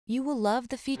You will love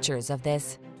the features of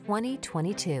this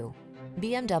 2022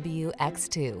 BMW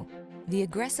X2. The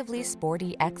aggressively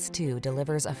sporty X2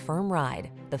 delivers a firm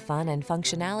ride, the fun and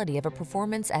functionality of a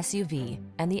performance SUV,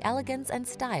 and the elegance and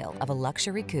style of a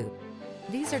luxury coupe.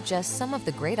 These are just some of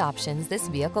the great options this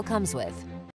vehicle comes with: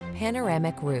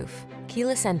 panoramic roof,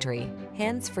 keyless entry,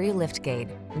 hands-free liftgate,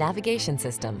 navigation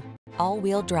system,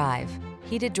 all-wheel drive,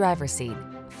 heated driver's seat,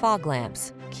 fog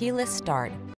lamps, keyless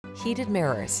start, heated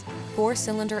mirrors,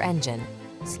 4-cylinder engine.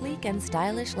 Sleek and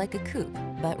stylish like a coupe,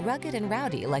 but rugged and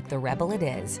rowdy like the rebel it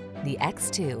is. The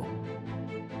X2.